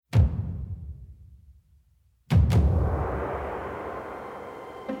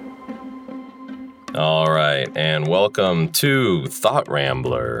All right, and welcome to Thought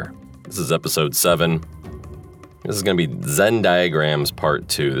Rambler. This is episode 7. This is going to be Zen Diagrams part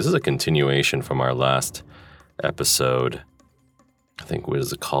 2. This is a continuation from our last episode. I think, what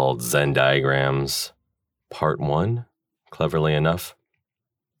is it called? Zen Diagrams part 1, cleverly enough.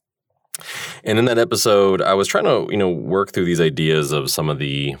 And in that episode, I was trying to, work through these ideas of some of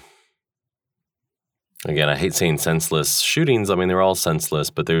the, again, I hate saying senseless shootings. I mean, they're all senseless,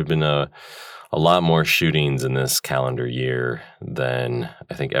 but there have been a lot more shootings in this calendar year than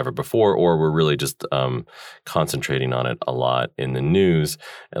I think ever before, or we're really just concentrating on it a lot in the news,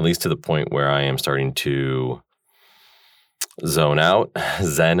 at least to the point where I am starting to zen out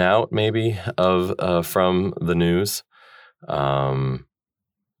maybe from the news.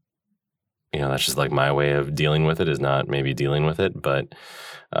 That's just like my way of dealing with it, is not maybe dealing with it. But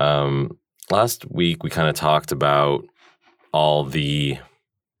last week we kind of talked about all the,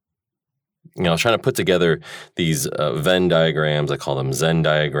 I was trying to put together these Venn diagrams. I call them Zen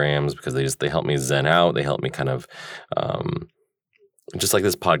diagrams because they help me zen out. They help me kind of, just like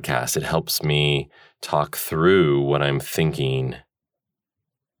this podcast, it helps me talk through what I'm thinking.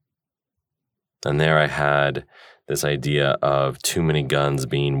 And there I had this idea of too many guns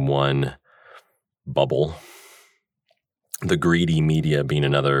being one bubble, the greedy media being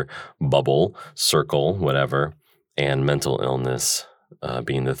another bubble, circle, whatever, and mental illness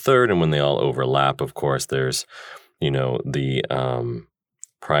being the third. And when they all overlap, of course, there's, the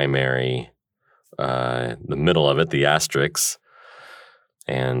primary, the middle of it, the asterisks,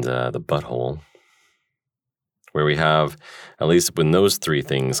 and the butthole, where we have, at least when those three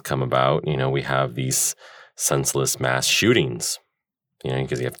things come about, we have these senseless mass shootings.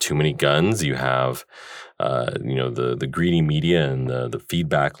 Because you have too many guns, you have, the greedy media and the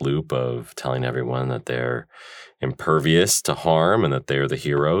feedback loop of telling everyone that they're impervious to harm and that they're the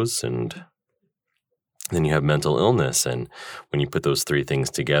heroes. And then you have mental illness. And when you put those three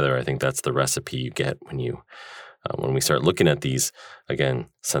things together, I think that's the recipe you get when we start looking at these, again,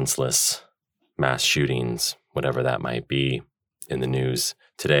 senseless mass shootings, whatever that might be in the news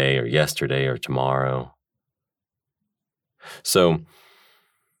today or yesterday or tomorrow. So,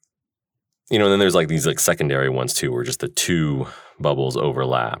 and then there's like these secondary ones too, where just the two bubbles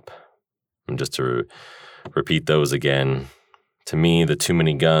overlap. And just to repeat those again, to me, the too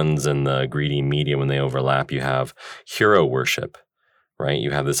many guns and the greedy media, when they overlap, you have hero worship, right? You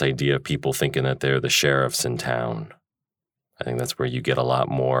have this idea of people thinking that they're the sheriffs in town. I think that's where you get a lot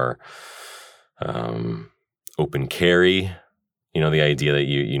more open carry. The idea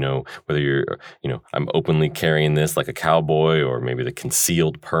that whether you're, I'm openly carrying this like a cowboy, or maybe the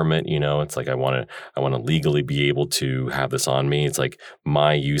concealed permit, it's like I want to legally be able to have this on me. It's like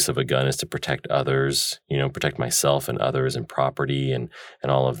my use of a gun is to protect others, protect myself and others and property and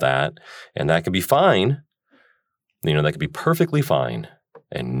all of that. And that could be fine. That could be perfectly fine.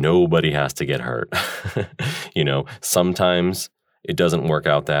 And nobody has to get hurt. Sometimes it doesn't work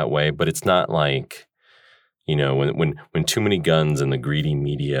out that way, but it's not like, when too many guns and the greedy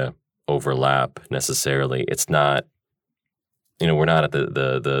media overlap necessarily, it's not, we're not at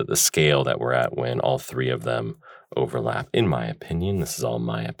the scale that we're at when all three of them overlap, in my opinion. This is all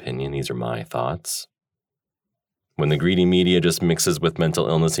my opinion. These are my thoughts. When the greedy media just mixes with mental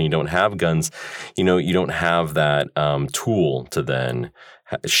illness and you don't have guns, you don't have that tool to then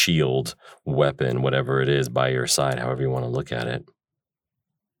shield, weapon, whatever it is by your side, however you want to look at it.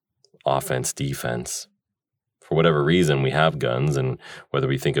 Offense, defense. For whatever reason, we have guns, and whether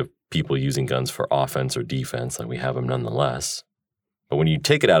we think of people using guns for offense or defense, we have them nonetheless. But when you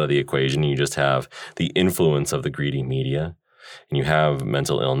take it out of the equation, you just have the influence of the greedy media, and you have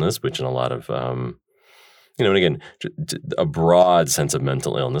mental illness, which in a lot of, and again, a broad sense of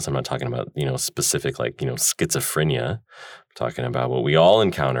mental illness. I'm not talking about, specific schizophrenia. I'm talking about what we all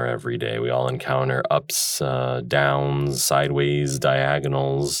encounter every day. We all encounter ups, downs, sideways,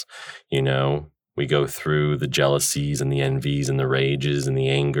 diagonals, We go through the jealousies and the envies and the rages and the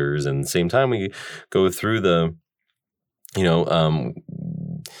angers, and at the same time we go through the,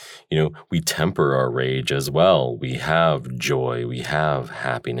 we temper our rage as well. We have joy, we have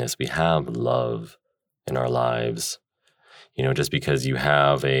happiness, we have love in our lives. Just because you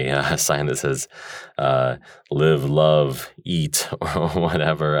have a sign that says live, love, eat, or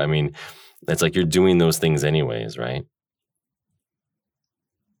whatever, I mean, it's like you're doing those things anyways, right?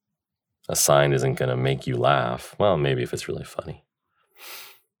 A sign isn't going to make you laugh. Well, maybe if it's really funny.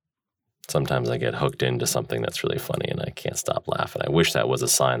 Sometimes I get hooked into something that's really funny and I can't stop laughing. I wish that was a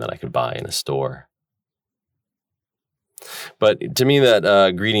sign that I could buy in a store. But to me,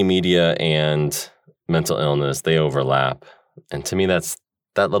 that greedy media and mental illness, they overlap. And to me, that's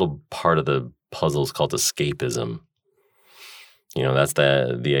that little part of the puzzle is called escapism. That's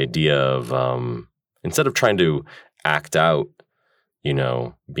the idea of instead of trying to act out,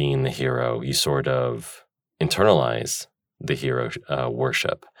 being the hero, you sort of internalize the hero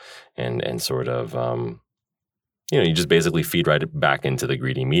worship and sort of, you just basically feed right back into the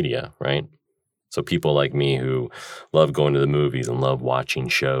greedy media, right? So people like me who love going to the movies and love watching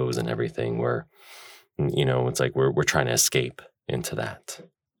shows and everything, it's like we're trying to escape into that.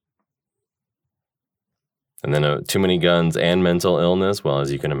 And then too many guns and mental illness, well,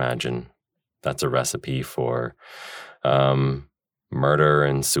 as you can imagine, that's a recipe for murder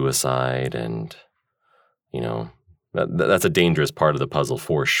and suicide, and that's a dangerous part of the puzzle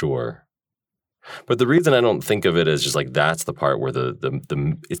for sure. But the reason I don't think of it as just like that's the part where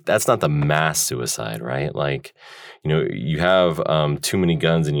that's not the mass suicide, right? Like, you have too many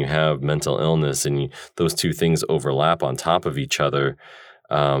guns and you have mental illness, and those two things overlap on top of each other.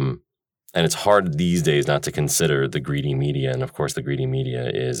 And it's hard these days not to consider the greedy media. And of course, the greedy media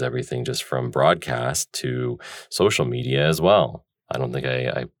is everything just from broadcast to social media as well. I don't think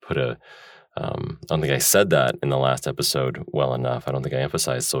I don't think I said that in the last episode well enough. I don't think I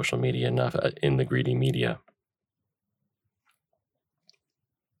emphasized social media enough in the greedy media.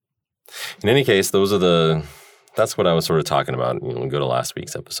 In any case, that's what I was sort of talking about. Go to last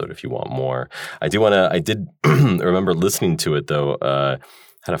week's episode if you want more. I did remember listening to it though,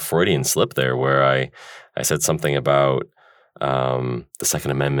 had a Freudian slip there where I said something about the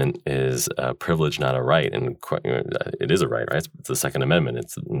Second Amendment is a privilege, not a right. And it is a right? It's the Second Amendment.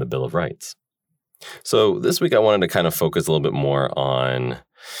 It's in the Bill of Rights. So this week I wanted to kind of focus a little bit more on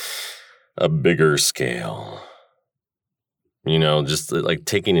a bigger scale. Just like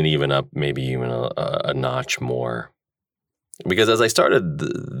taking it even up, maybe even a notch more. Because as I started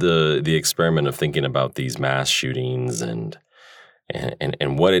the experiment of thinking about these mass shootings and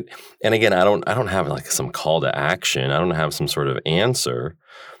what it, and again, I don't have like some call to action. I don't have some sort of answer.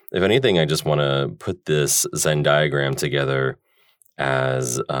 If anything, I just want to put this Zen diagram together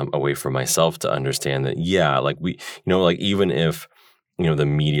as a way for myself to understand that, yeah, like even if, the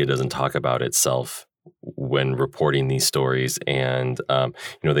media doesn't talk about itself when reporting these stories and,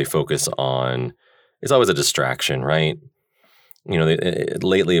 they focus on, it's always a distraction, right?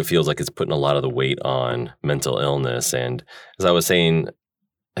 Lately it feels like it's putting a lot of the weight on mental illness. And as I was saying,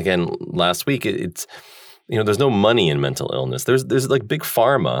 again, last week, it's, there's no money in mental illness. There's like big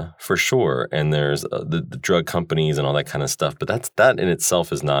pharma for sure. And there's the drug companies and all that kind of stuff. But that in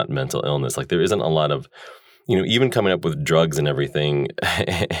itself is not mental illness. Like there isn't a lot of, even coming up with drugs and everything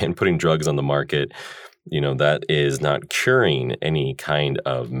and putting drugs on the market, that is not curing any kind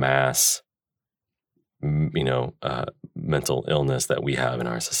of mass mental illness that we have in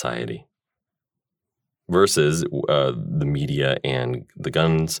our society versus the media and the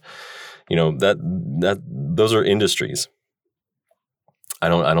guns, that those are industries. I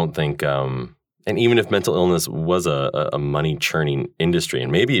don't think, and even if mental illness was a money churning industry,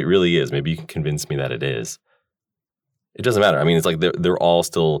 and maybe it really is, maybe you can convince me that it is. It doesn't matter. I mean, it's like they're all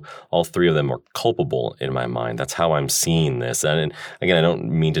three of them are culpable in my mind. That's how I'm seeing this. And again, I don't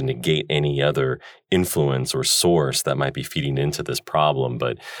mean to negate any other influence or source that might be feeding into this problem.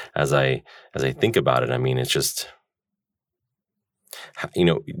 But as I think about it, I mean, it's just,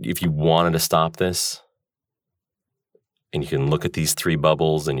 if you wanted to stop this and you can look at these three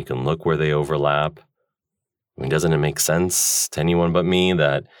bubbles and you can look where they overlap, I mean, doesn't it make sense to anyone but me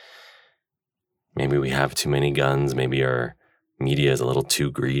that maybe we have too many guns. Maybe our media is a little too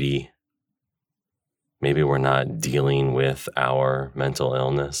greedy. Maybe we're not dealing with our mental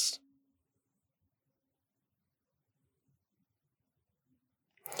illness.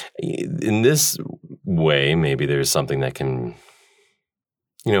 In this way, maybe there's something that can,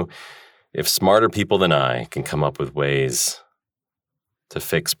 if smarter people than I can come up with ways to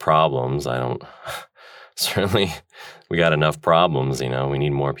fix problems, certainly we got enough problems, we need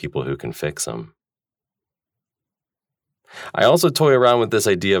more people who can fix them. I also toy around with this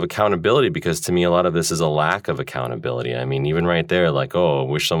idea of accountability because to me, a lot of this is a lack of accountability. I mean, even right there, like, I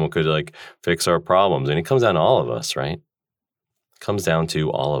wish someone could like fix our problems. And it comes down to all of us, right? It comes down to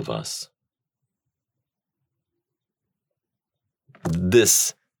all of us.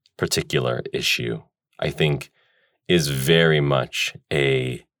 This particular issue, I think, is very much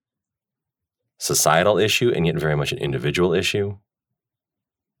a societal issue and yet very much an individual issue.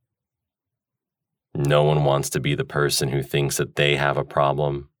 No one wants to be the person who thinks that they have a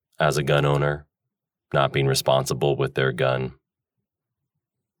problem as a gun owner, not being responsible with their gun.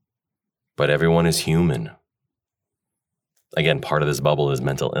 But everyone is human. Again, part of this bubble is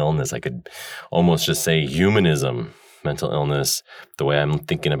mental illness. I could almost just say humanism. mental illness, the way I'm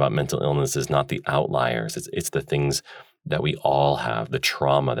thinking about mental illness is not the outliers. It's the things that we all have, the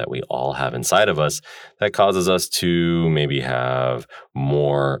trauma that we all have inside of us that causes us to maybe have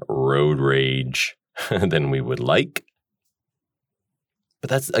more road rage than we would like. But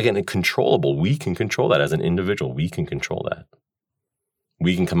that's, again, controllable. We can control that as an individual. We can control that.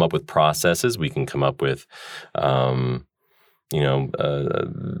 We can come up with processes. We can come up with,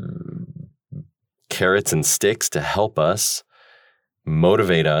 carrots and sticks to help us,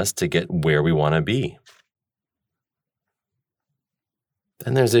 motivate us to get where we want to be.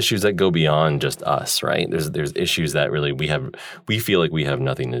 And there's issues that go beyond just us, right? There's issues that really we feel like we have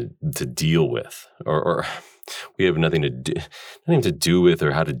nothing to deal with, or we have nothing to do with,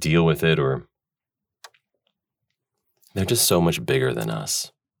 or how to deal with it, or they're just so much bigger than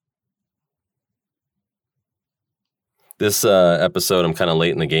us. This episode, I'm kind of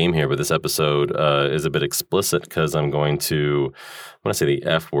late in the game here, but this episode is a bit explicit because I'm going to say the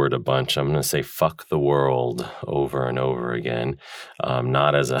F word a bunch. I'm going to say "fuck the world" over and over again,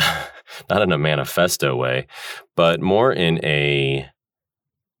 not in a manifesto way, but more in a,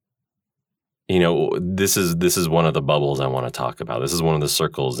 this is one of the bubbles I want to talk about. This is one of the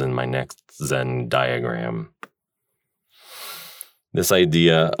circles in my next Zen diagram. This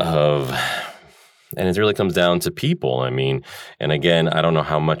idea of. And it really comes down to people. I mean, and again, I don't know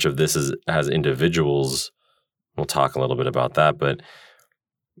how much of this is as individuals. We'll talk a little bit about that, but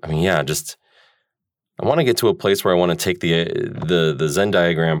I mean, yeah, I want to get to a place where I want to take the Zen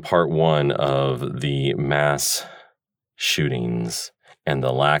diagram part 1 of the mass shootings and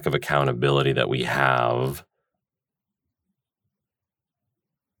the lack of accountability that we have,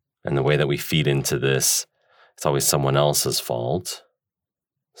 and the way that we feed into this. It's always someone else's fault.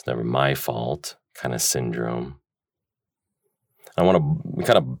 It's never my fault. Kind of syndrome. I want to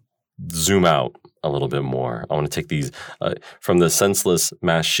kind of zoom out a little bit more. I want to take these from the senseless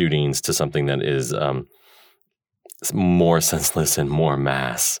mass shootings to something that is more senseless and more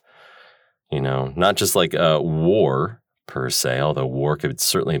mass. Not just like war per se, although war could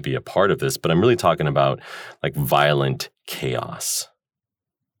certainly be a part of this, but I'm really talking about like violent chaos.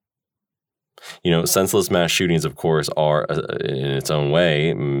 Senseless mass shootings, of course, are, in its own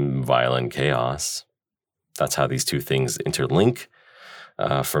way, violent chaos. That's how these two things interlink.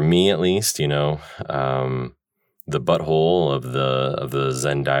 For me, at least, the butthole of the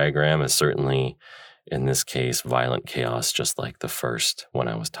Zen diagram is certainly, in this case, violent chaos, just like the first one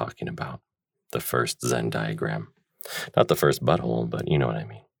I was talking about, the first Zen diagram. Not the first butthole, but you know what I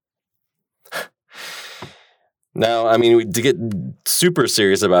mean. Now, I mean, to get super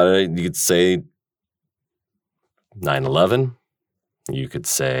serious about it, you could say 9/11. You could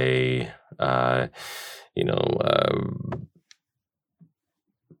say,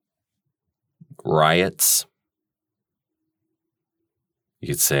 riots. You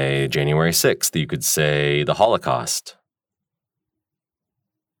could say January 6th. You could say the Holocaust.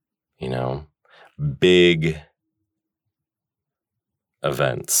 Big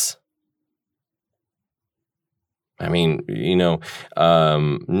events. I mean,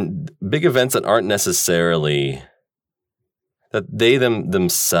 big events that aren't necessarily, that they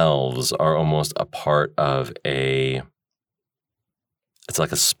themselves are almost a part of it's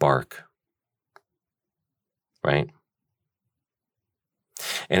like a spark, right?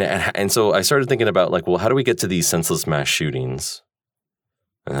 And so I started thinking about like, well, how do we get to these senseless mass shootings?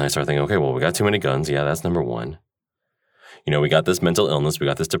 And then I started thinking, okay, well, we got too many guns. Yeah, that's number one. We got this mental illness, we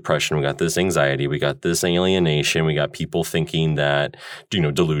got this depression, we got this anxiety, we got this alienation, we got people thinking that,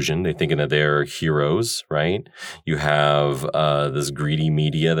 delusion, they're thinking that they're heroes, right? You have this greedy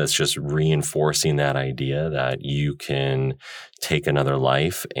media that's just reinforcing that idea that you can take another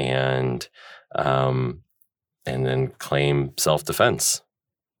life and then claim self-defense.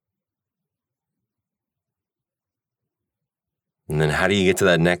 And then how do you get to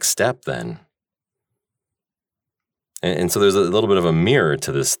that next step then? And so there's a little bit of a mirror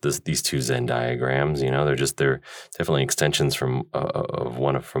to these two Zen diagrams. They're definitely extensions from of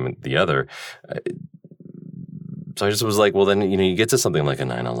one from the other. So I just was like, well, then you get to something like a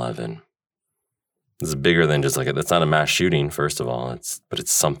 9/11. It's bigger than just it's not a mass shooting, first of all. But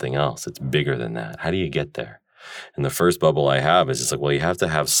it's something else. It's bigger than that. How do you get there? And the first bubble I have is just like, well, you have to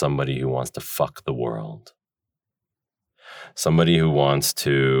have somebody who wants to fuck the world, somebody who wants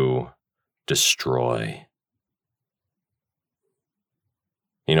to destroy.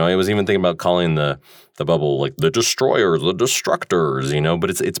 I was even thinking about calling the bubble like the destroyers, the destructors, but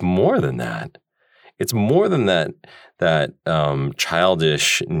it's more than that. It's more than that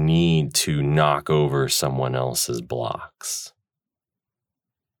childish need to knock over someone else's blocks.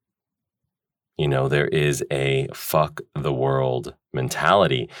 There is a fuck the world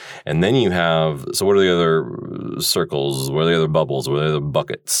mentality. And then you have, so what are the other circles? What are the other bubbles? What are the other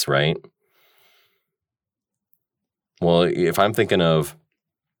buckets, right? Well, if I'm thinking of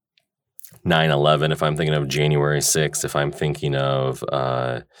 9/11, if I'm thinking of January 6th, if I'm thinking of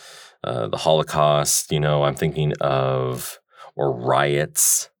the Holocaust, I'm thinking of, or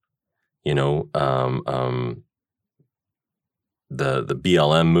riots, the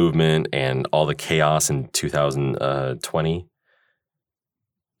BLM movement and all the chaos in 2020.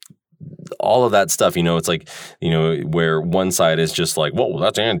 All of that stuff, it's like, where one side is just like, well,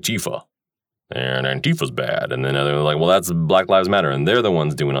 that's Antifa. And Antifa's bad. And then they're like, well, that's Black Lives Matter. And they're the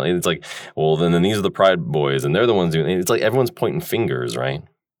ones doing it. It's like, well, then these are the Pride Boys. And they're the ones doing it. It's like everyone's pointing fingers, right?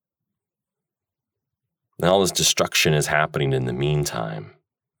 And all this destruction is happening in the meantime.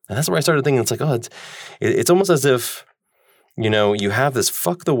 And that's where I started thinking, it's like, it's almost as if, you have this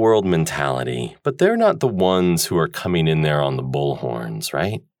fuck the world mentality, but they're not the ones who are coming in there on the bullhorns,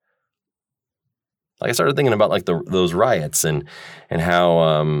 right? Like I started thinking about like those riots and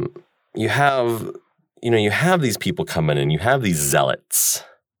how you have these people coming in, you have these zealots.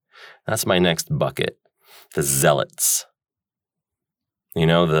 That's my next bucket, the zealots.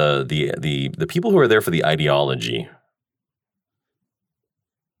 The people who are there for the ideology,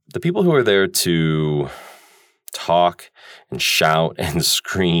 the people who are there to talk and shout and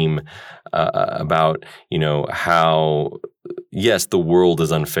scream about, how, yes, the world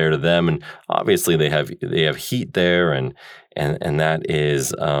is unfair to them. And obviously they have heat there and that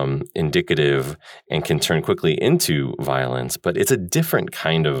is indicative and can turn quickly into violence. But it's a different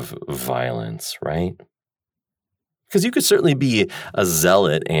kind of violence, right? Because you could certainly be a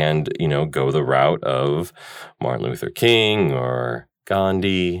zealot and, go the route of Martin Luther King or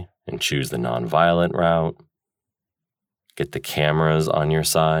Gandhi and choose the nonviolent route. Get the cameras on your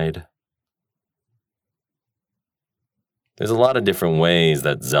side. There's a lot of different ways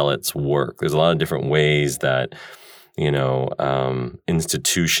that zealots work. There's a lot of different ways that,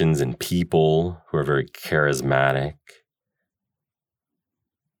 institutions and people who are very charismatic,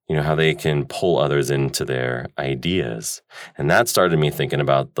 how they can pull others into their ideas. And that started me thinking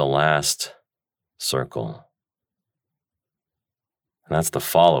about the last circle. And that's the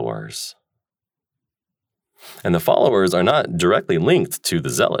followers. And the followers are not directly linked to the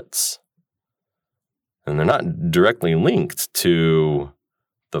zealots. And they're not directly linked to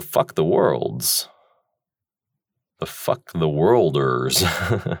the fuck the worlds. The fuck the worlders.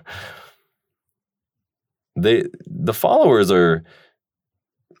 The followers are,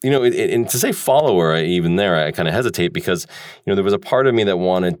 and to say follower, even there, I kind of hesitate because, there was a part of me that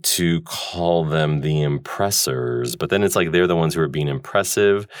wanted to call them the impressors, but then it's like they're the ones who are being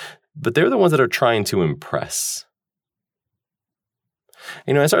impressive, but they're the ones that are trying to impress.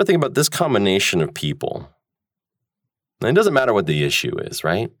 I started thinking about this combination of people. And it doesn't matter what the issue is,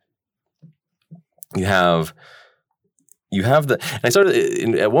 right? You have and I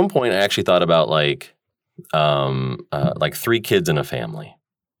started, at one point I actually thought about like 3 kids in a family.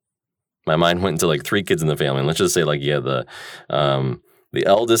 My mind went into like 3 kids in the family. And let's just say like, the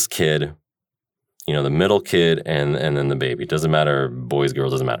eldest kid, the middle kid, and then the baby. Doesn't matter, boys,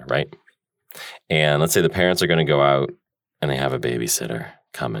 girls, doesn't matter, right? And let's say the parents are going to go out and they have a babysitter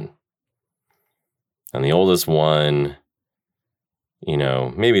coming. And the oldest one,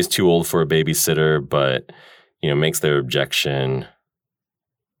 maybe is too old for a babysitter, but, makes their objection.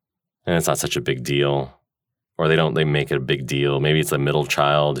 And it's not such a big deal. Or they make it a big deal. Maybe it's the middle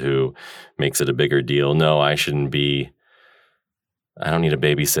child who makes it a bigger deal. No, I don't need a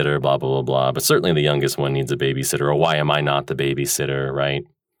babysitter, blah, blah, blah, blah. But certainly the youngest one needs a babysitter. Or why am I not the babysitter, right?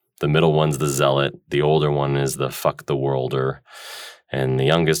 The middle one's the zealot. The older one is the fuck the worlder. And the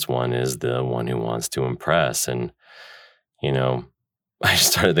youngest one is the one who wants to impress. And, I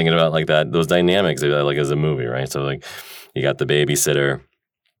just started thinking about like that, those dynamics, like as a movie, right? So like you got the babysitter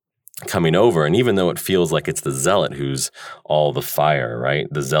coming over, and even though it feels like it's the zealot who's all the fire, right?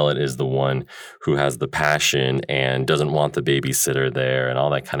 The zealot is the one who has the passion and doesn't want the babysitter there and all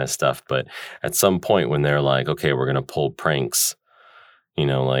that kind of stuff. But at some point when they're like, okay, we're going to pull pranks,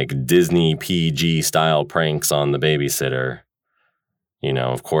 like Disney PG style pranks on the babysitter,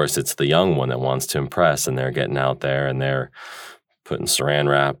 of course it's the young one that wants to impress, and they're getting out there and they're putting saran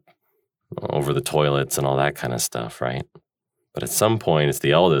wrap over the toilets and all that kind of stuff, right? But at some point, it's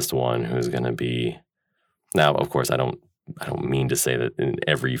the eldest one who's going to be. Now, of course, I don't mean to say that in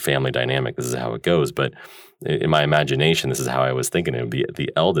every family dynamic this is how it goes, but in my imagination, this is how I was thinking. It would be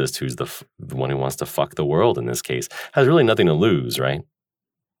the eldest who's the one who wants to fuck the world. In this case, has really nothing to lose, right?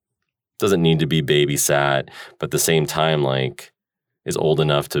 Doesn't need to be babysat, but at the same time, like is old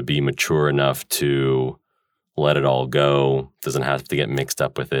enough to be mature enough to let it all go, doesn't have to get mixed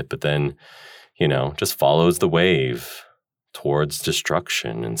up with it, but then, just follows the wave towards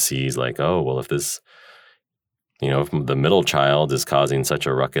destruction and sees like, oh, well, if this, if the middle child is causing such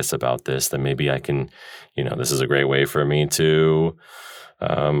a ruckus about this, then maybe I can, this is a great way for me to,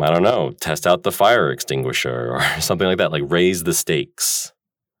 I don't know, test out the fire extinguisher or something like that, like raise the stakes,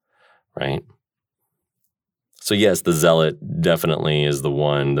 right? So yes, the zealot definitely is the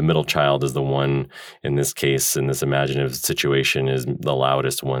one, the middle child is the one in this case, in this imaginative situation, is the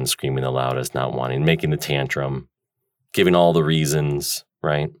loudest one, screaming the loudest, not wanting, making the tantrum, giving all the reasons,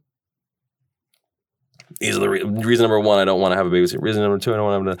 right? These are the reason number one, I don't want to have a babysitter. Reason number two, I don't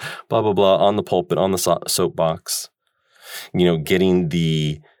want to have a blah, blah, blah, on the pulpit, on the soapbox. Getting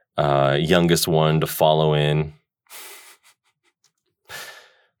the youngest one to follow in.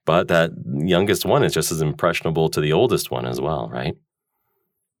 But that youngest one is just as impressionable to the oldest one as well, right?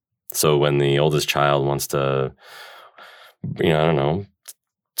 So when the oldest child wants to,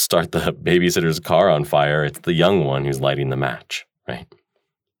 start the babysitter's car on fire, it's the young one who's lighting the match, right?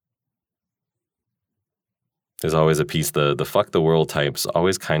 There's always a piece, the fuck the world types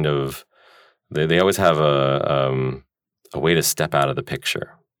always kind of, they always have a way to step out of the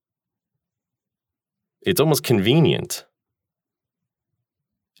picture. It's almost convenient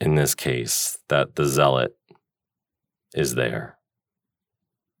in this case that the zealot is there.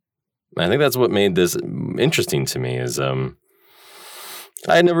 I think that's what made this interesting to me is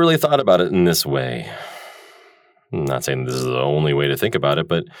I had never really thought about it in this way. I'm not saying this is the only way to think about it,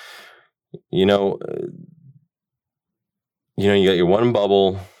 but you got your one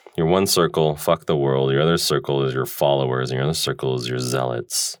bubble, your one circle, fuck the world. Your other circle is your followers, and your other circle is your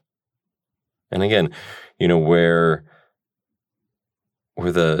zealots. And again, where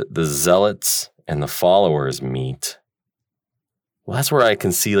the zealots and the followers meet, well, that's where I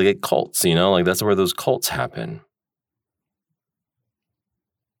can see like cults, like that's where those cults happen.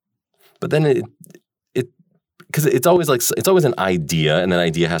 But then because it's always an idea, and that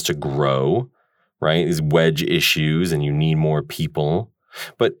idea has to grow, right? These wedge issues, and you need more people.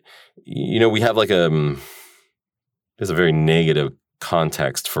 But we have like there's a very negative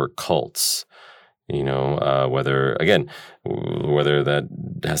context for cults. Whether that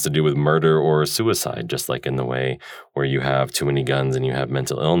has to do with murder or suicide, just like in the way where you have too many guns and you have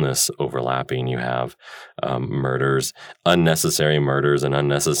mental illness overlapping, you have murders, unnecessary murders and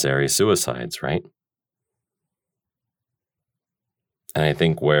unnecessary suicides, right? And I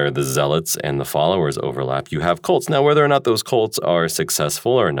think where the zealots and the followers overlap, you have cults. Now, whether or not those cults are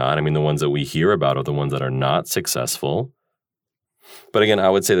successful or not, I mean, the ones that we hear about are the ones that are not successful. But again, I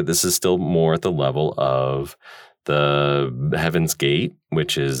would say that this is still more at the level of the Heaven's Gate,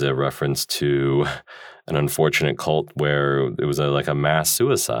 which is a reference to an unfortunate cult where it was like a mass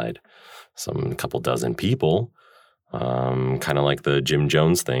suicide. A couple dozen people, kind of like the Jim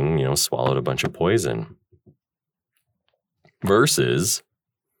Jones thing, swallowed a bunch of poison. Versus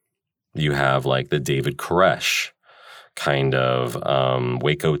you have like the David Koresh kind of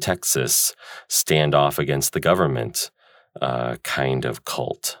Waco, Texas standoff against the government kind of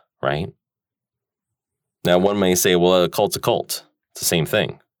cult, right? Now, one may say, well, a cult's a cult. It's the same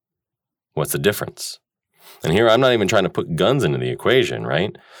thing. What's the difference? And here, I'm not even trying to put guns into the equation,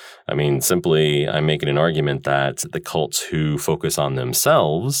 right? I mean, simply, I'm making an argument that the cults who focus on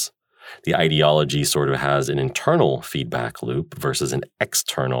themselves, the ideology sort of has an internal feedback loop versus an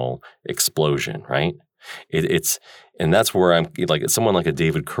external explosion, right? And that's where I'm like, someone like a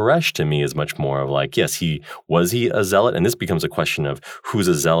David Koresh to me is much more of like, yes, was he a zealot? And this becomes a question of who's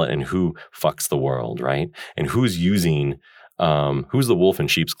a zealot and who fucks the world, right? And who's who's the wolf in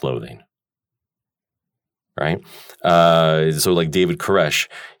sheep's clothing, right? So like David Koresh,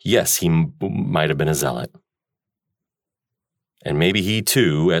 yes, he might have been a zealot. And maybe he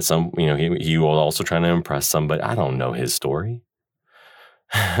too, at some, he was also trying to impress somebody. I don't know his story.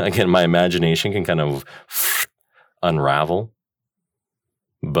 Again, my imagination can kind of unravel.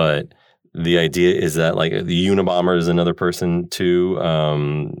 But the idea is that like the Unabomber is another person too.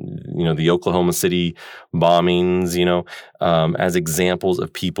 The Oklahoma City bombings, as examples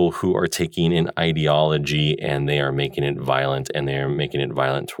of people who are taking an ideology and they are making it violent, and they are making it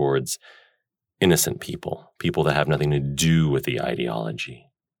violent towards innocent people that have nothing to do with the ideology.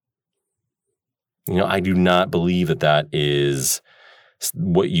 I do not believe that is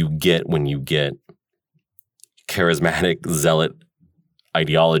what you get when you get charismatic zealot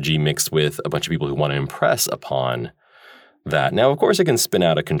ideology mixed with a bunch of people who want to impress upon that. Now, of course, it can spin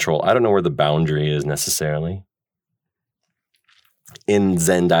out of control. I don't know where the boundary is necessarily. In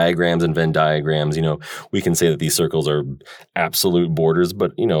Zen diagrams and Venn diagrams, we can say that these circles are absolute borders,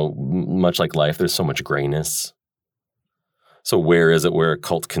 but, much like life, there's so much grayness. So where is it where a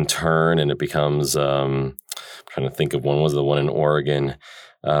cult can turn and it becomes, I'm trying to think of one, was the one in Oregon?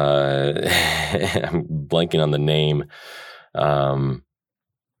 I'm blanking on the name.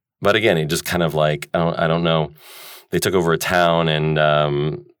 But again, it just kind of like, I don't know. They took over a town and,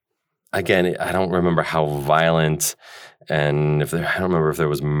 again, I don't remember how violent and I don't remember if there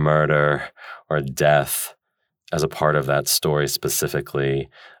was murder or death as a part of that story specifically,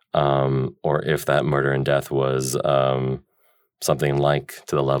 or if that murder and death was something like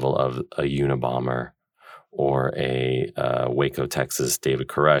to the level of a Unabomber or a Waco, Texas, David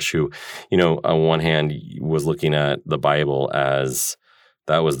Koresh, who, on one hand was looking at the Bible as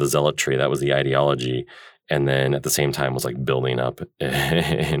that was the zealotry, that was the ideology, and then at the same time was like building up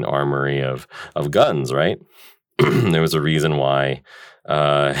an armory of guns, right? There was a reason why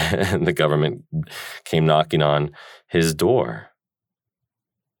the government came knocking on his door.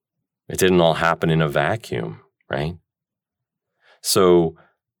 It didn't all happen in a vacuum, right? So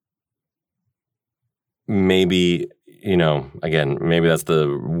maybe, again, maybe that's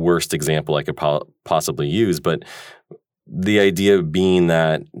the worst example I could possibly use, but the idea being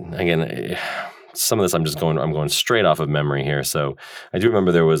that, again, some of this I'm going straight off of memory here. So I do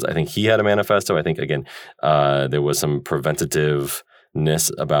remember I think he had a manifesto. I think, again, there was some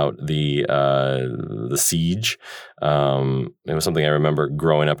preventativeness about the siege. It was something I remember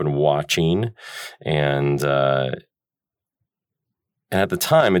growing up and watching. And at the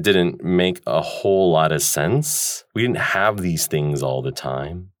time, it didn't make a whole lot of sense. We didn't have these things all the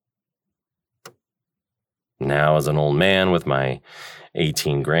time. Now, as an old man with my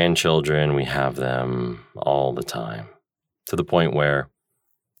 18 grandchildren, we have them all the time, to the point where,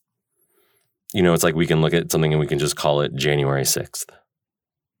 it's like we can look at something and we can just call it January 6th.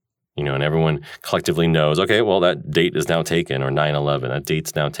 And everyone collectively knows, okay, well, that date is now taken, or 9/11, that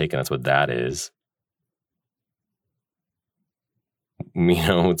date's now taken. That's what that is.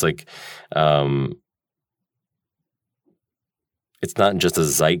 It's like, it's not just a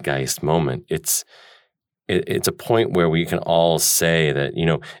zeitgeist moment. It's a point where we can all say that,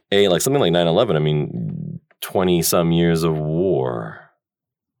 like something like 9/11, 20 some years of war,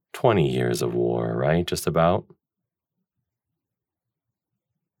 20 years of war, right? Just about.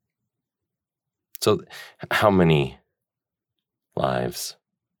 So how many lives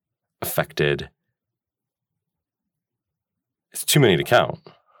affected? It's too many to count,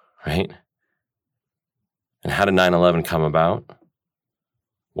 right? And how did 9/11 come about?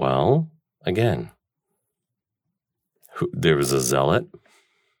 Well, again, there was a zealot,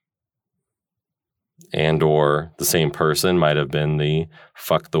 and or the same person might have been the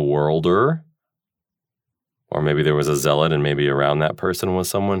fuck the worlder, or maybe there was a zealot and maybe around that person was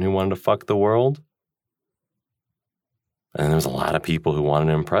someone who wanted to fuck the world. And there was a lot of people who wanted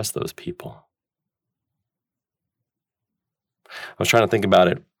to impress those people. I was trying to think about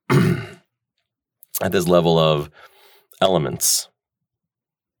it at this level of elements.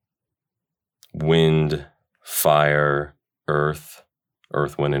 Wind, fire, earth,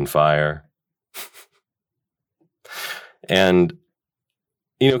 wind, and fire. And,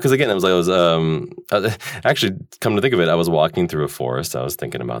 because again, I was actually, come to think of it, I was walking through a forest. I was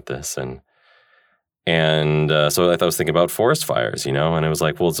thinking about this. And so I was thinking about forest fires, and it was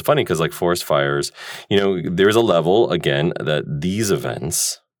like, well, it's funny because like forest fires, there's a level, again, that these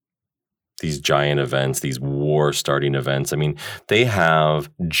events, these giant events, these war-starting events, they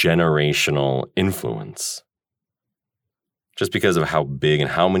have generational influence. Just because of how big and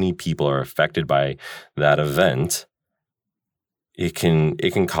how many people are affected by that event, it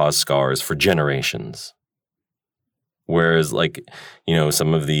can cause scars for generations. Whereas, like,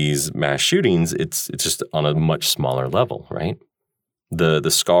 some of these mass shootings, it's just on a much smaller level, right? The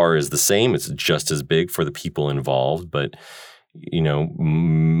scar is the same; it's just as big for the people involved, but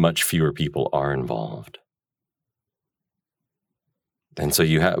much fewer people are involved. And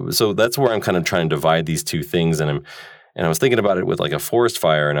so that's where I'm kind of trying to divide these two things, and I was thinking about it with like a forest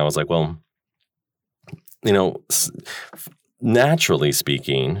fire, and I was like, well, naturally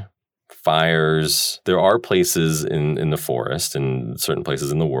speaking, fires, there are places in the forest and certain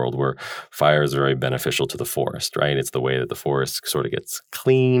places in the world where fires are very beneficial to the forest, right? It's the way that the forest sort of gets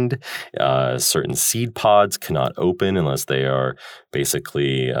cleaned. Certain seed pods cannot open unless they are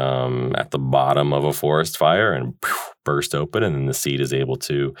basically at the bottom of a forest fire and burst open, and then the seed is able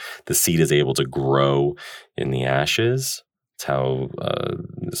to grow in the ashes. It's how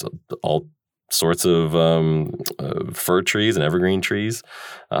all sorts of fir trees and evergreen trees,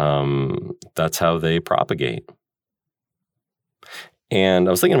 that's how they propagate. And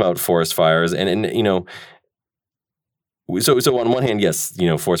I was thinking about forest fires, and so on one hand, yes,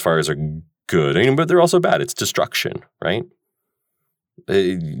 forest fires are good, but they're also bad. It's destruction, right?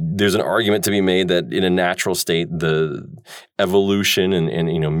 There's an argument to be made that in a natural state, the evolution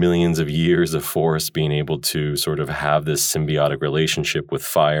and millions of years of forests being able to sort of have this symbiotic relationship with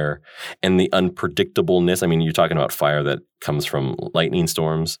fire and the unpredictableness. I mean, you're talking about fire that comes from lightning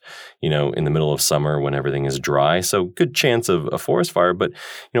storms, in the middle of summer when everything is dry. So good chance of a forest fire, but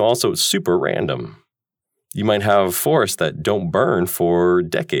also it's super random. You might have forests that don't burn for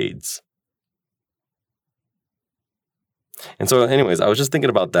decades. And so anyways, I was just thinking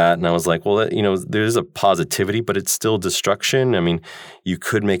about that, and I was like, well, there's a positivity, but it's still destruction. I mean, you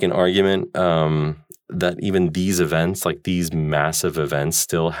could make an argument that even these events, like these massive events,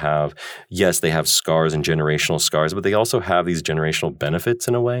 still have, yes, they have scars and generational scars, but they also have these generational benefits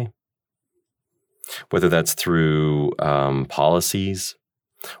in a way, whether that's through policies,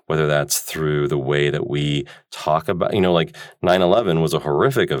 whether that's through the way that we talk about, like 9/11 was a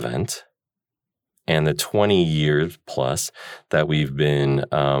horrific event. And the 20 years plus that we've been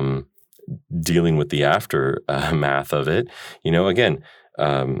dealing with the aftermath of it, again,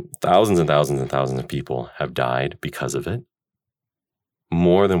 thousands and thousands and thousands of people have died because of it.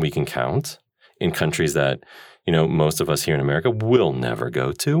 More than we can count in countries that, most of us here in America will never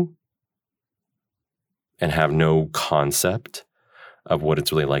go to and have no concept of what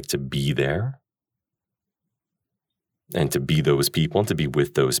it's really like to be there and to be those people and to be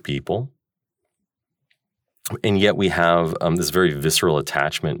with those people. And yet we have this very visceral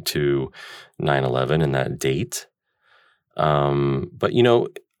attachment to 9/11 and that date. But,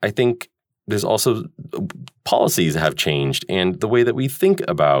 I think there's also policies have changed, and the way that we think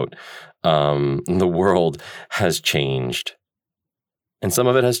about the world has changed. And some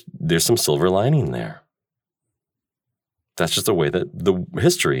of it there's some silver lining there. That's just the way that the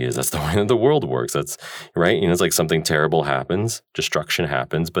history is. That's the way that the world works. That's right. It's like something terrible happens, destruction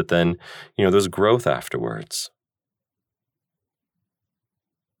happens, but then, there's growth afterwards.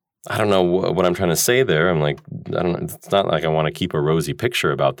 I don't know what I'm trying to say there. I'm like, I don't know. It's not like I want to keep a rosy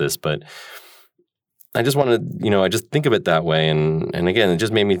picture about this, but I just want to, I just think of it that way. And again, it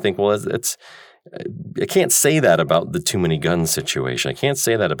just made me think, well, I can't say that about the too many guns situation. I can't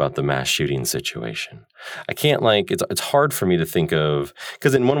say that about the mass shooting situation. I can't it's hard for me to think of,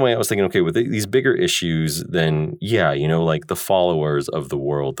 because in one way I was thinking, okay, with these bigger issues, then yeah, like the followers of the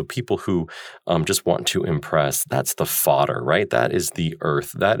world, the people who just want to impress, that's the fodder, right? That is the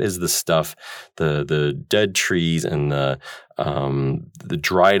earth. That is the stuff, the dead trees and the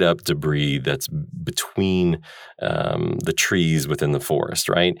dried up debris that's between the trees within the forest,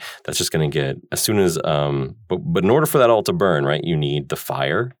 right? That's just going to get, as soon as, but in order for that all to burn, right, you need the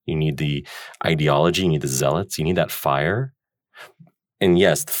fire, you need the ideology, you need the zealots, you need that fire. And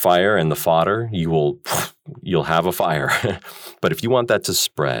yes, the fire and the fodder, you'll have a fire. But if you want that to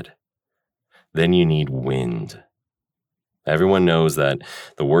spread, then you need wind. Everyone knows that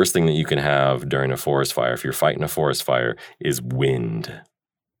the worst thing that you can have during a forest fire, if you're fighting a forest fire, is wind.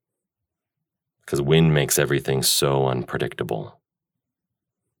 Because wind makes everything so unpredictable.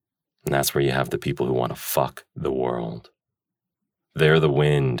 And that's where you have the people who want to fuck the world. They're the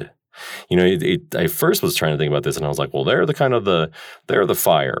wind. I first was trying to think about this, and I was like, well, they're the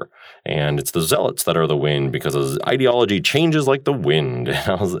fire, and it's the zealots that are the wind, because ideology changes like the wind. And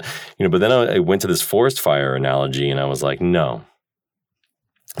I was, but then I went to this forest fire analogy, and I was like, no,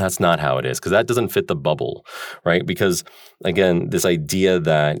 that's not how it is, because that doesn't fit the bubble, right? Because again, this idea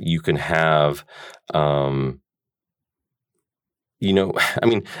that you can have, again,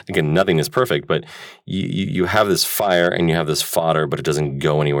 nothing is perfect, but you have this fire and you have this fodder, but it doesn't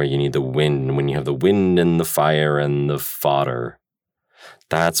go anywhere. You need the wind. And when you have the wind and the fire and the fodder,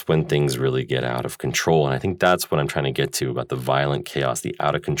 that's when things really get out of control. And I think that's what I'm trying to get to about the violent chaos, the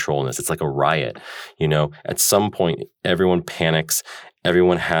out of controlness. It's like a riot. At some point, everyone panics.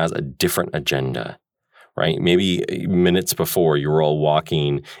 Everyone has a different agenda. Right? Maybe minutes before, you were all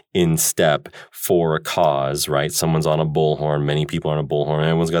walking in step for a cause, right? Someone's on a bullhorn. Many people are on a bullhorn.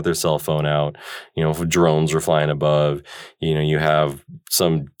 Everyone's got their cell phone out. Drones are flying above. You have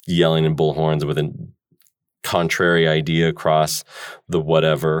some yelling in bullhorns with a contrary idea across the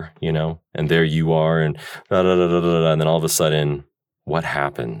whatever, and there you are, and da da da da da. And then all of a sudden, what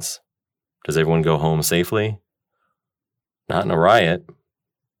happens? Does everyone go home safely? Not in a riot.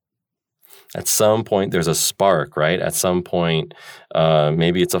 At some point, there's a spark, right? At some point,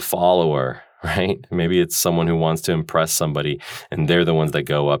 maybe it's a follower, right? Maybe it's someone who wants to impress somebody, and they're the ones that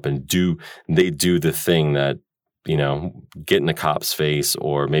go up and do the thing that get in a cop's face,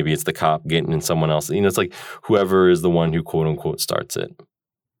 or maybe it's the cop getting in someone else. It's like whoever is the one who quote unquote starts it.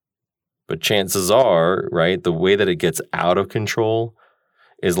 But chances are, right, the way that it gets out of control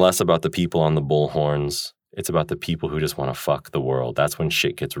is less about the people on the bullhorns. It's about the people who just want to fuck the world. That's when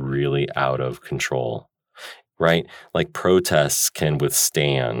shit gets really out of control, right? Like protests can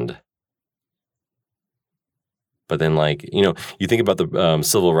withstand. But then, you think about the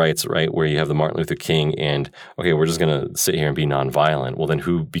civil rights, right, where you have the Martin Luther King and, okay, we're just going to sit here and be nonviolent. Well, then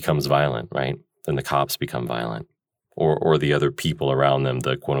who becomes violent, right? Then the cops become violent. Or the other people around them,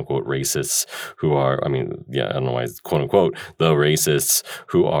 the quote-unquote racists who are, I don't know why it's quote-unquote, the racists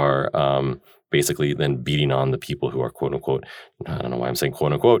who are basically then beating on the people who are quote-unquote, I don't know why I'm saying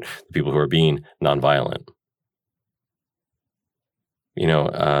quote-unquote, the people who are being nonviolent.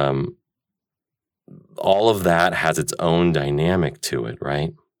 All of that has its own dynamic to it,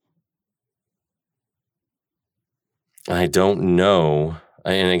 right? And I don't know,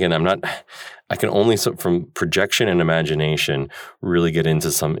 and again, I can only from projection and imagination really get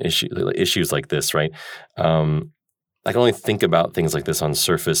into some issues like this, right? I can only think about things like this on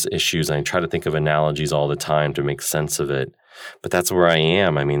surface issues, and I try to think of analogies all the time to make sense of it. But that's where I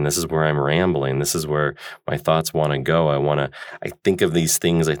am. This is where I'm rambling. This is where my thoughts want to go. I think of these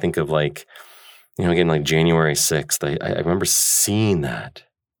things. I think of again, like January 6th. I remember seeing that.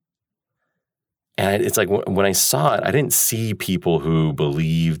 And it's like when I saw it, I didn't see people who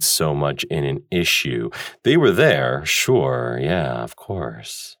believed so much in an issue. They were there, sure, yeah, of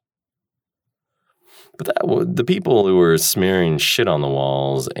course. But the people who were smearing shit on the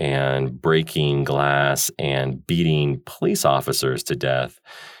walls and breaking glass and beating police officers to death,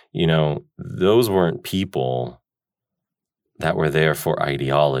 those weren't people that were there for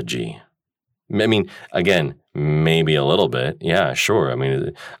ideology. Again, maybe a little bit. Yeah, sure.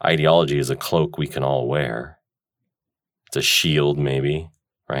 Ideology is a cloak we can all wear. It's a shield, maybe,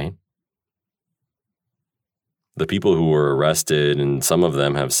 right? The people who were arrested, and some of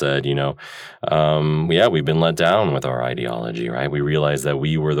them have said, yeah, we've been let down with our ideology, right? We realized that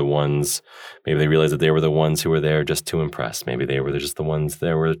we were the ones, maybe they realized that they were the ones who were there just to impress. Maybe they were just the ones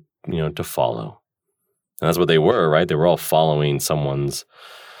that were, to follow. And that's what they were, right? They were all following someone's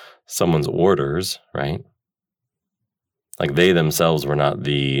orders, right? Like they themselves were not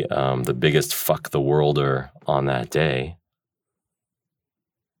the biggest fuck the worlder on that day.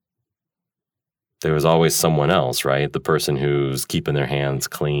 There was always someone else, right? The person who's keeping their hands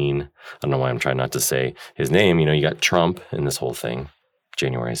clean. I don't know why I'm trying not to say his name. You got Trump in this whole thing,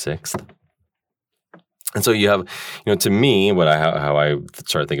 January 6th. And so you have, to me, how I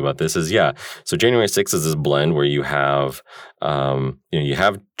start thinking about this is, yeah. So January 6th is this blend where you have, you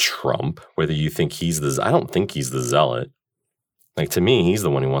have Trump, whether you think I don't think he's the zealot. Like, to me, he's the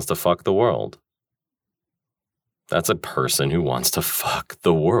one who wants to fuck the world. That's a person who wants to fuck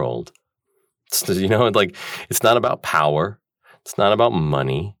the world. It's not about power. It's not about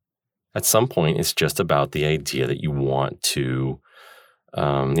money. At some point, it's just about the idea that you want to,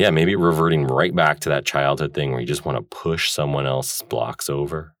 maybe reverting right back to that childhood thing where you just want to push someone else's blocks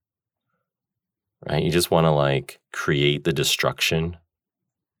over, right? You just want to create the destruction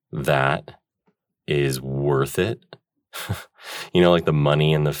that is worth it. Like the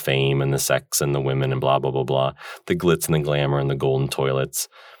money and the fame and the sex and the women and blah, blah, blah, blah, the glitz and the glamour and the golden toilets.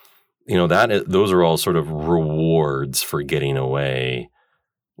 Those are all sort of rewards for getting away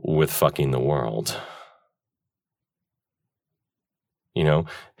with fucking the world.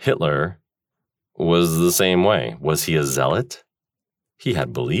 Hitler was the same way. Was he a zealot? He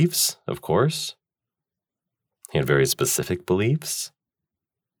had beliefs, of course. He had very specific beliefs.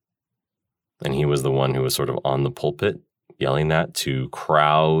 And he was the one who was sort of on the pulpit yelling that to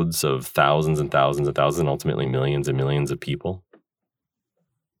crowds of thousands and thousands and thousands, and ultimately millions and millions of people.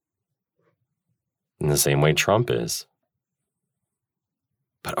 In the same way Trump is.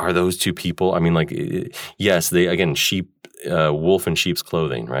 But are those two people, yes, they, again, wolf in sheep's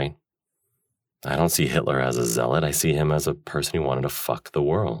clothing, right? I don't see Hitler as a zealot. I see him as a person who wanted to fuck the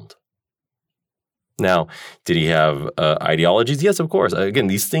world. Now, did he have ideologies? Yes, of course. Again,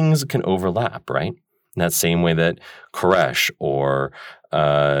 these things can overlap, right? In that same way that Koresh or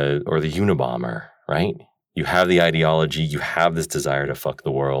the Unabomber, right? You have the ideology, you have this desire to fuck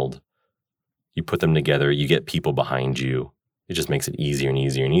the world. You put them together, you get people behind you. It just makes it easier and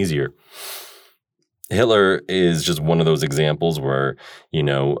easier and easier. Hitler is just one of those examples where,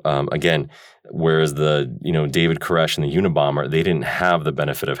 again, whereas the, David Koresh and the Unabomber, they didn't have the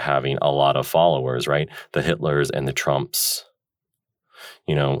benefit of having a lot of followers, right? The Hitlers and the Trumps.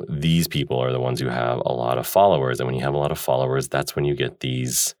 These people are the ones who have a lot of followers. And when you have a lot of followers, that's when you get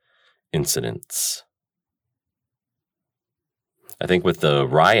these incidents. I think with the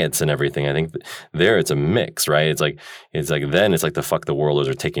riots and everything, I think there it's a mix, right? It's like the fuck the worlders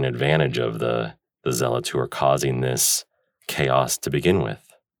are taking advantage of the zealots who are causing this chaos to begin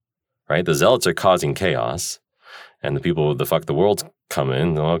with, right? The zealots are causing chaos, and the people with the fuck the world come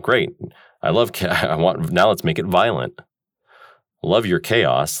in. Oh, great! I love. Now let's make it violent. Love your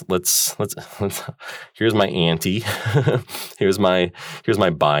chaos. Let's. Here's my ante. here's my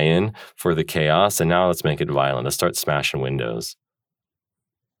buy-in for the chaos, and now let's make it violent. Let's start smashing windows.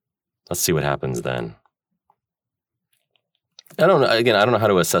 Let's see what happens then. I don't know. Again, I don't know how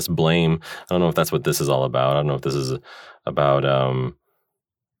to assess blame. I don't know if that's what this is all about. I don't know if this is about,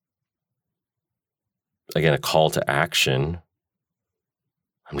 again, a call to action.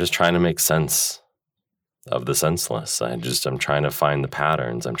 I'm just trying to make sense of the senseless. I'm trying to find the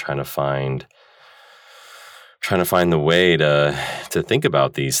patterns. I'm trying to find the way to think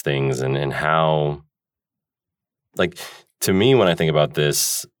about these things and how, like, to me, when I think about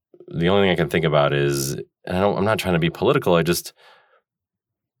this, the only thing I can think about is, and I'm not trying to be political.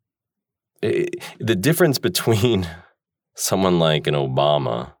 The difference between someone like an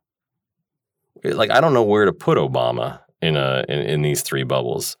Obama, like, I don't know where to put Obama in these three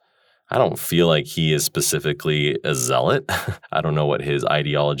bubbles. I don't feel like he is specifically a zealot. I don't know what his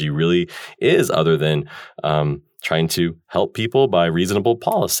ideology really is, other than trying to help people by reasonable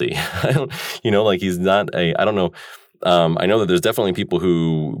policy. I don't, like, he's not I don't know. I know that there's definitely people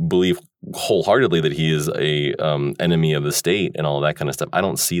who believe wholeheartedly that he is a enemy of the state and all of that kind of stuff. I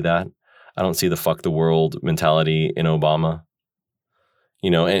don't see that. I don't see the fuck the world mentality in Obama.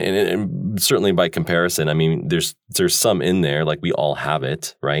 And certainly by comparison, I mean, there's some in there, like we all have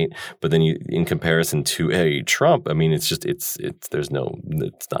it, right? But then in comparison to Trump, I mean, it's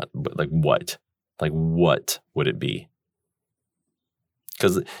not, but like what? Like what would it be?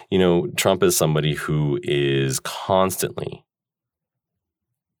 Because, Trump is somebody who is constantly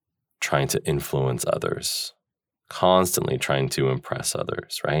trying to influence others, constantly trying to impress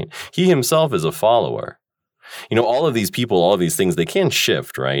others, right? He himself is a follower. All of these people, all of these things, they can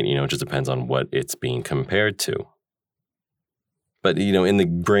shift, right? It just depends on what it's being compared to. But, in the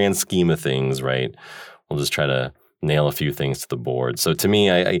grand scheme of things, right, we'll just try to nail a few things to the board. So to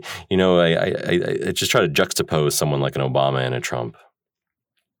me, I just try to juxtapose someone like an Obama and a Trump.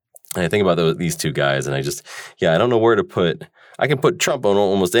 And I think about these two guys, and I don't know where to put. I can put Trump on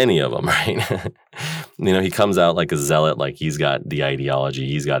almost any of them, right? He comes out like a zealot, like he's got the ideology,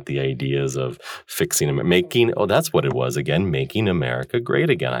 he's got the ideas of fixing, that's what it was again, making America great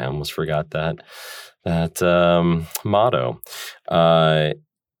again. I almost forgot that motto. And,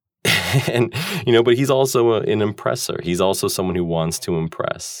 but he's also an impressor. He's also someone who wants to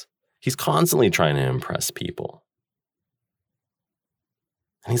impress. He's constantly trying to impress people.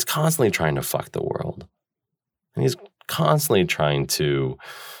 And he's constantly trying to fuck the world. And he's constantly trying to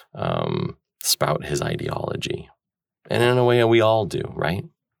spout his ideology. And in a way, we all do, right?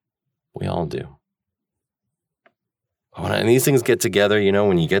 We all do. And these things get together,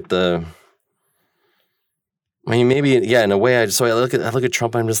 when you get maybe, in a way, I look at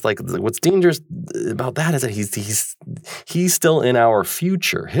Trump, I'm just like, what's dangerous about that is that he's still in our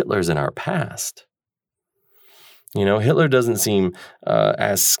future. Hitler's in our past. Hitler doesn't seem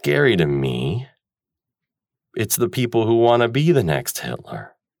as scary to me. It's the people who want to be the next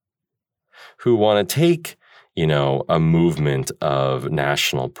Hitler, who want to take, a movement of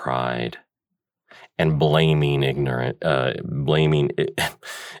national pride and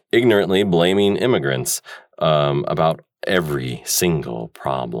ignorantly blaming immigrants about every single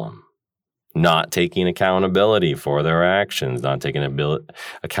problem, not taking accountability for their actions, not taking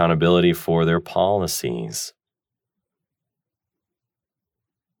accountability for their policies.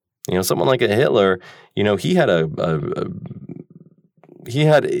 Someone like a Hitler, he had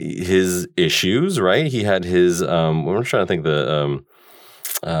his issues, right? He had his, I'm trying to think, the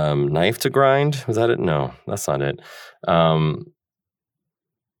knife to grind. Was that it? No, that's not it.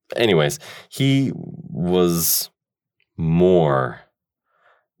 Anyways, he was more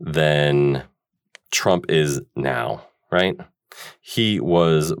than Trump is now, right? He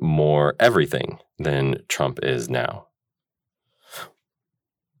was more everything than Trump is now.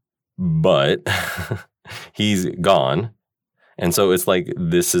 But he's gone. And so it's like,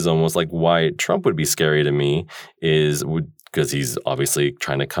 this is almost like why Trump would be scary to me is because he's obviously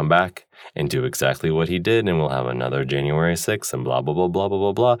trying to come back and do exactly what he did. And we'll have another January 6th and blah, blah, blah, blah, blah,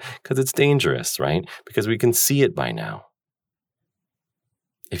 blah, blah. Because it's dangerous, right? Because we can see it by now.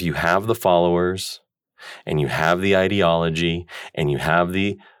 If you have the followers and you have the ideology and you have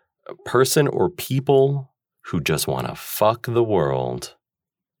the person or people who just want to fuck the world,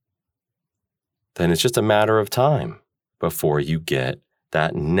 then it's just a matter of time before you get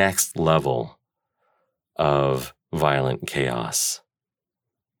that next level of violent chaos.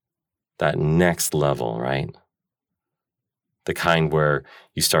 That next level, right? The kind where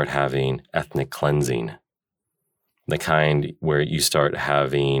you start having ethnic cleansing. The kind where you start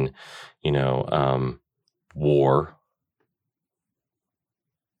having, war.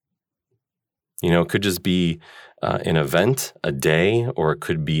 It could just be an event, a day, or it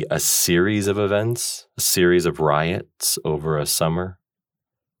could be a series of events, a series of riots over a summer.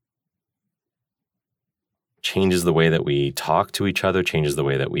 Changes the way that we talk to each other, changes the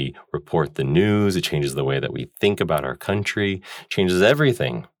way that we report the news, it changes the way that we think about our country, changes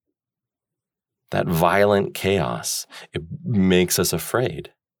everything. That violent chaos, it makes us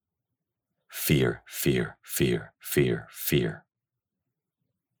afraid. Fear, fear, fear, fear, fear.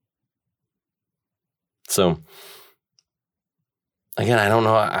 So, again, I don't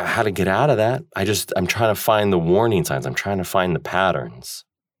know how to get out of that. I'm trying to find the warning signs. I'm trying to find the patterns.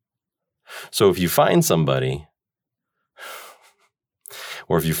 So if you find somebody,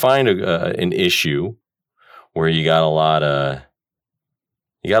 or if you find an issue where you got a lot of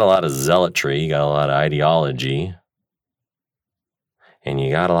zealotry, you got a lot of ideology, and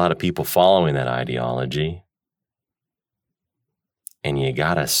you got a lot of people following that ideology, and you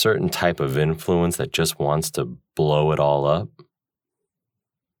got a certain type of influence that just wants to blow it all up,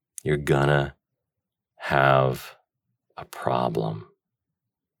 you're gonna have a problem.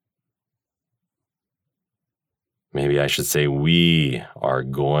 Maybe I should say we are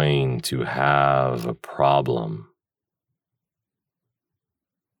going to have a problem.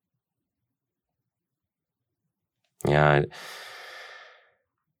 Yeah,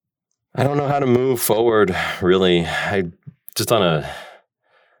 I don't know how to move forward, really. I just on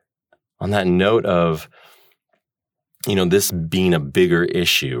that note of, this being a bigger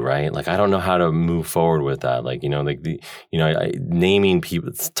issue, right? Like, I don't know how to move forward with that. Like, naming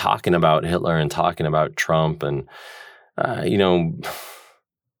people, talking about Hitler and talking about Trump, and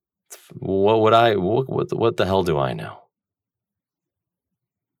what the hell do I know?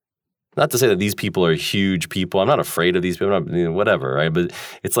 Not to say that these people are huge people. I'm not afraid of these people. I'm not, whatever, right? But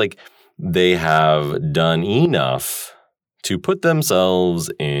it's like they have done enough to put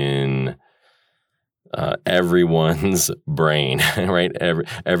themselves in everyone's brain, right?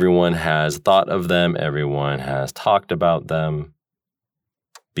 Everyone has thought of them. Everyone has talked about them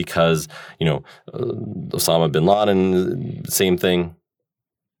because, Osama bin Laden, same thing.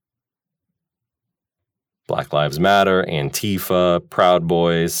 Black Lives Matter, Antifa, Proud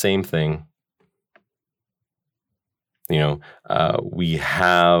Boys, same thing. We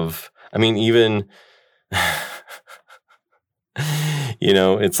have, even...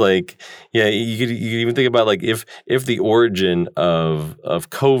 it's like, yeah, you could even think about like if the origin of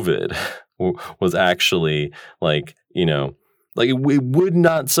COVID was actually like, like it would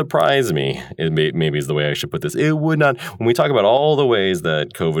not surprise me. Maybe is the way I should put this. It would not. When we talk about all the ways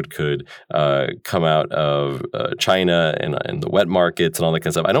that COVID could come out of China and the wet markets and all that kind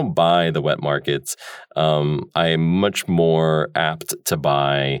of stuff, I don't buy the wet markets. I am much more apt to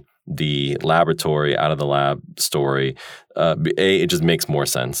buy the laboratory out of the lab story. A, it just makes more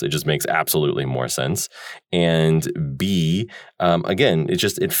sense. It just makes absolutely more sense. And B, again,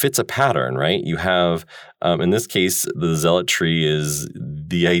 it fits a pattern, right? You have, in this case, the zealotry is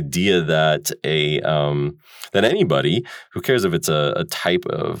the idea that that anybody, who cares if it's a type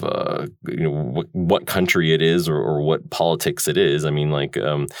of, what country it is or what politics it is. I mean, like,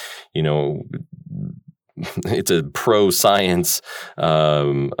 it's a pro-science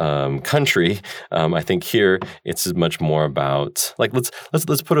country. I think here it's much more about like let's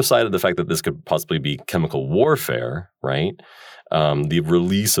put aside the fact that this could possibly be chemical warfare, right? The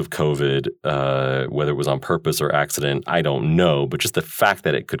release of COVID, whether it was on purpose or accident, I don't know, but just the fact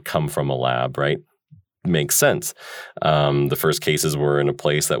that it could come from a lab, right? Makes sense. The first cases were in a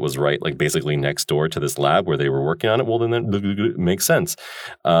place that was right, like basically next door to this lab where they were working on it. Well, then that makes sense.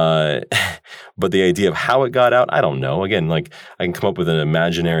 But the idea of how it got out, I don't know. Again, like I can come up with an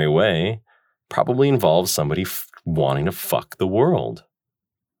imaginary way. Probably involves somebody wanting to fuck the world.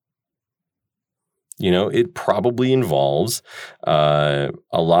 It probably involves a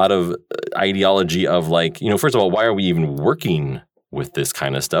lot of ideology of like, first of all, why are we even working with this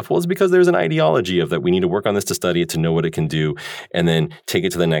kind of stuff? Well, it's because there's an ideology of that we need to work on this to study it, to know what it can do, and then take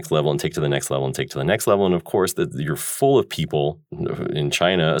it to the next level and take it to the next level and take it to the next level. And of course, that you're full of people in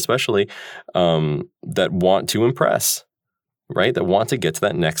China, especially, that want to impress, right? That want to get to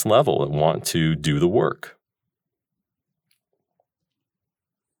that next level, that want to do the work.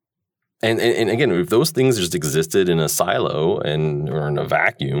 And again, if those things just existed in a silo or in a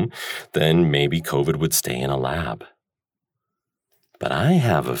vacuum, then maybe COVID would stay in a lab. But I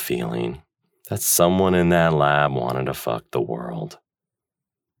have a feeling that someone in that lab wanted to fuck the world.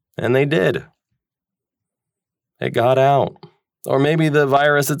 And they did. It got out. Or maybe the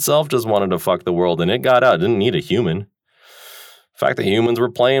virus itself just wanted to fuck the world and it got out. It didn't need a human. The fact that humans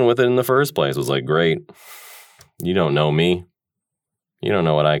were playing with it in the first place was like, great. You don't know me. You don't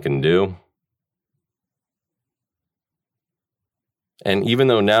know what I can do. And even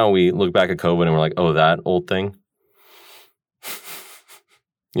though now we look back at COVID and we're like, oh, that old thing.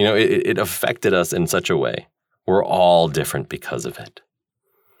 It affected us in such a way. We're all different because of it.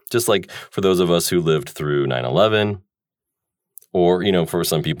 Just like for those of us who lived through 9/11, or, for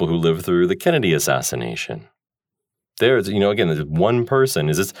some people who lived through the Kennedy assassination. There's, again, there's one person.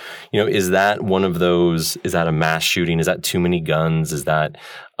 Is this, is that one of those, is that a mass shooting? Is that too many guns? Is that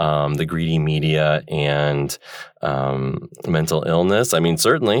the greedy media and mental illness? I mean,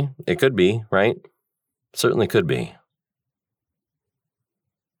 certainly it could be, right? Certainly could be.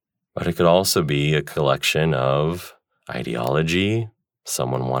 But it could also be a collection of ideology,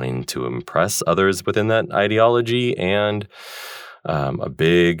 someone wanting to impress others within that ideology, and a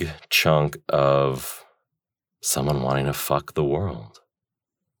big chunk of someone wanting to fuck the world.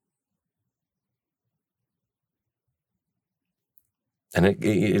 And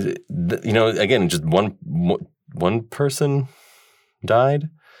again, just one person died.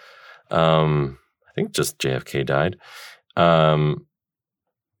 I think just JFK died.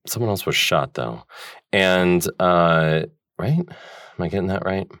 Someone else was shot though, and right? Am I getting that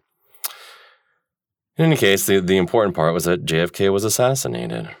right? In any case, the important part was that JFK was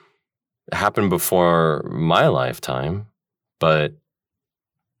assassinated. It happened before my lifetime, but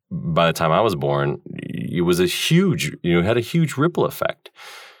by the time I was born, it was a huge, had a huge ripple effect.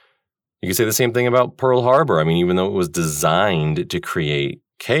 You could say the same thing about Pearl Harbor. I mean, even though it was designed to create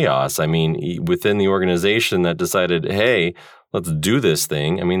chaos, I mean, within the organization that decided, hey, let's do this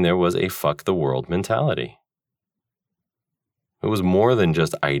thing, I mean, there was a fuck the world mentality. It was more than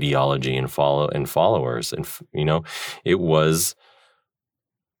just ideology and followers. And,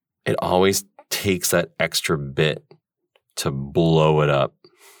 it always takes that extra bit to blow it up,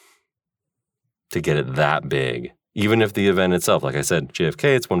 to get it that big. Even if the event itself, like I said,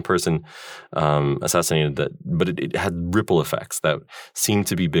 JFK, it's one person assassinated, but it had ripple effects that seemed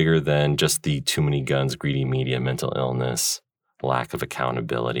to be bigger than just the too many guns, greedy media, mental illness, lack of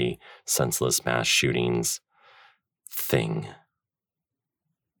accountability, senseless mass shootings thing.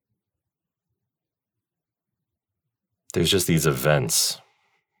 There's just these events,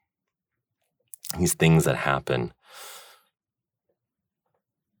 these things that happen.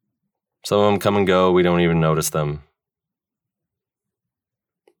 Some of them come and go. We don't even notice them.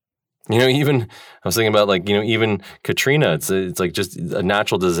 Even I was thinking about even Katrina. It's like just a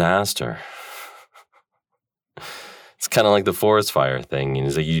natural disaster. It's kind of like the forest fire thing.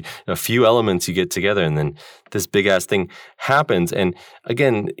 It's like a few elements you get together, and then this big ass thing happens. And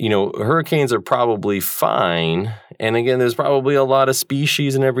again, hurricanes are probably fine. And again, there's probably a lot of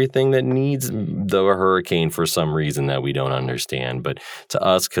species and everything that needs the hurricane for some reason that we don't understand. But to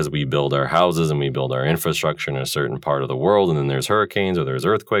us, because we build our houses and we build our infrastructure in a certain part of the world, and then there's hurricanes or there's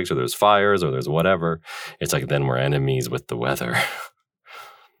earthquakes or there's fires or there's whatever, it's like then we're enemies with the weather.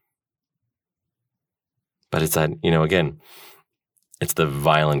 But it's that, again, it's the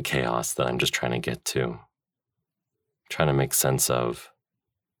violent chaos that I'm just trying to get to, trying to make sense of.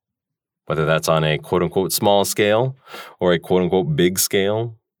 Whether that's on a quote-unquote small scale or a quote-unquote big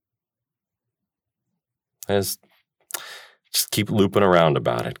scale. I just keep looping around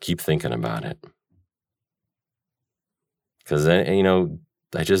about it, keep thinking about it. Because,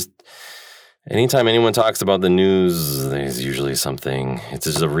 anytime anyone talks about the news, there's usually something, it's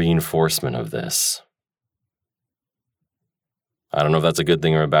just a reinforcement of this. I don't know if that's a good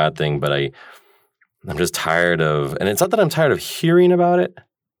thing or a bad thing, but I'm just tired of, and it's not that I'm tired of hearing about it.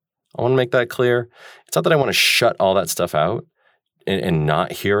 I want to make that clear. It's not that I want to shut all that stuff out and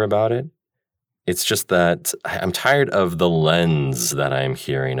not hear about it. It's just that I'm tired of the lens that I'm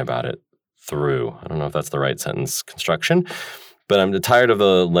hearing about it through. I don't know if that's the right sentence construction, but I'm tired of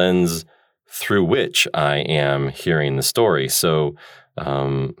the lens through which I am hearing the story. So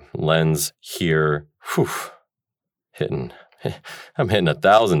lens here, I'm hitting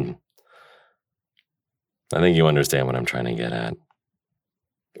 1,000. I think you understand what I'm trying to get at.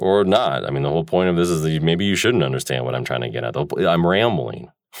 Or not. I mean, the whole point of this is that maybe you shouldn't understand what I'm trying to get at. I'm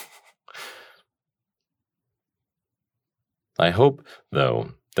rambling. I hope,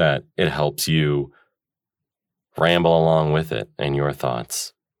 though, that it helps you ramble along with it and your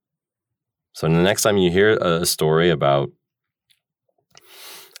thoughts. So the next time you hear a story about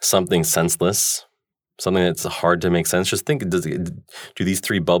something senseless, something that's hard to make sense, just think, do these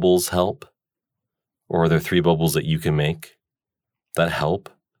 3 bubbles help? Or are there 3 bubbles that you can make that help?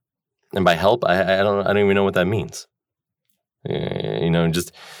 And by help, I don't even know what that means.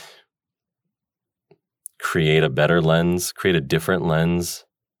 Just create a better lens, create a different lens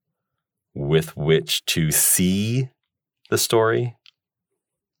with which to see the story.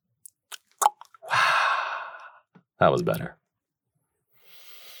 Wow, that was better.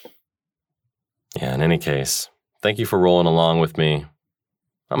 Yeah, in any case, thank you for rolling along with me.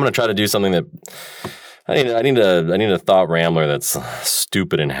 I'm going to try to do something that I need a thought rambler that's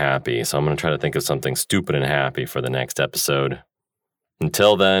stupid and happy. So I'm going to try to think of something stupid and happy for the next episode.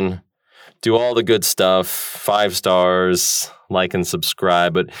 Until then, do all the good stuff, 5 stars, like and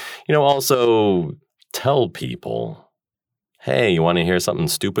subscribe, but also tell people, hey, you want to hear something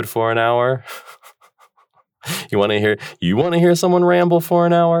stupid for an hour? You want to hear someone ramble for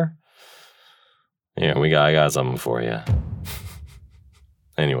an hour? Yeah, I got something for you.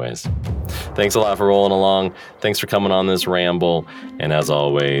 Anyways, thanks a lot for rolling along. Thanks for coming on this ramble. And as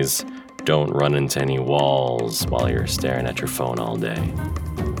always, don't run into any walls while you're staring at your phone all day.